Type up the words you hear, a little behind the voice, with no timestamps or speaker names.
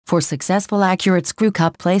For successful accurate screw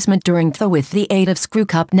cup placement during THO with the aid of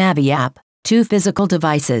ScrewCupNaviAR App, 2 physical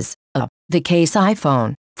devices, A. The case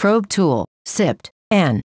iPhone, probe tool, CIPT,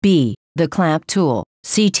 and B. The clamp tool,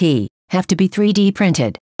 CT, have to be 3D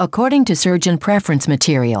printed, according to surgeon preference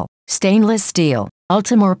material, stainless steel,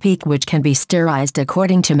 Ultim or PEEK, which can be sterilized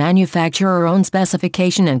according to manufacturer own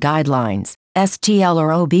specification and guidelines. STL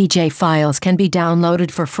or OBJ files can be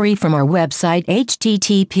downloaded for free from our website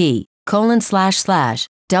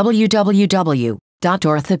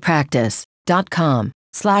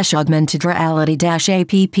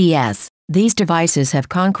http://www.orthopractice.com/augmentedreality-apps. These devices have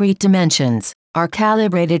concrete dimensions, are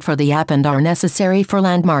calibrated for the app, and are necessary for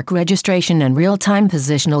landmark registration and real-time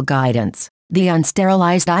positional guidance. The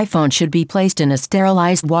unsterilized iPhone should be placed in a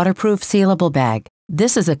sterilized waterproof sealable bag.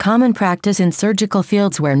 This is a common practice in surgical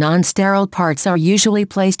fields where non-sterile parts are usually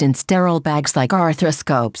placed in sterile bags like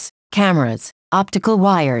arthroscopes, cameras, optical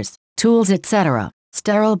wires, tools, etc.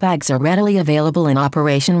 Sterile bags are readily available in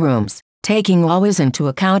operation rooms, taking always into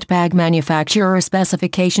account bag manufacturer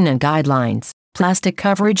specification and guidelines. Plastic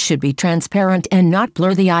coverage should be transparent and not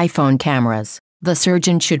blur the iPhone cameras. The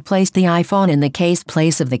surgeon should place the iPhone in the case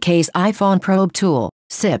place of the case iPhone probe tool,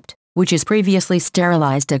 CIPT, which is previously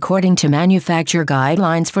sterilized according to manufacturer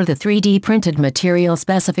guidelines for the 3D printed material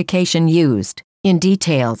specification used. In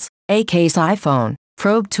details, a case iPhone,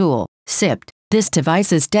 probe tool, CIPT. This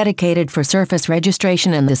device is dedicated for surface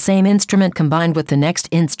registration, and the same instrument combined with the next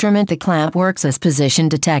instrument, the clamp, works as position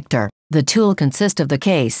detector. The tool consists of the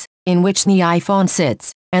case, in which the iPhone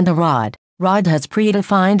sits, and the rod. Rod has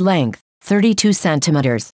predefined length, 32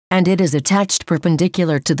 centimeters, and it is attached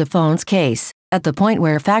perpendicular to the phone's case, at the point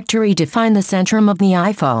where factory define the centrum of the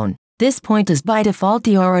iPhone. This point is by default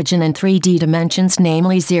the origin and 3D dimensions,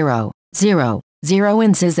 namely 0, 0, 0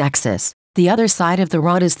 in z-axis. The other side of the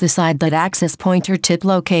rod is the side that axis pointer tip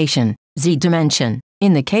location, z dimension.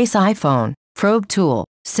 In the case iPhone, probe tool,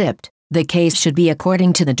 CIPT, the case should be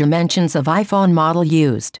according to the dimensions of iPhone model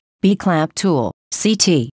used. B clamp tool,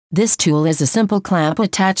 CT. This tool is a simple clamp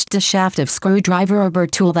attached to shaft of screwdriver or burr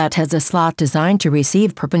tool that has a slot designed to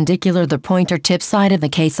receive perpendicular the pointer tip side of the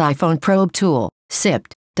case iPhone probe tool,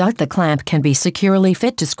 CIPT. The clamp can be securely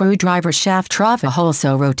fit to screwdriver shaft trough a hole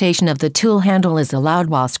so rotation of the tool handle is allowed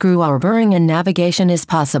while screw or burring and navigation is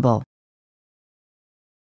possible.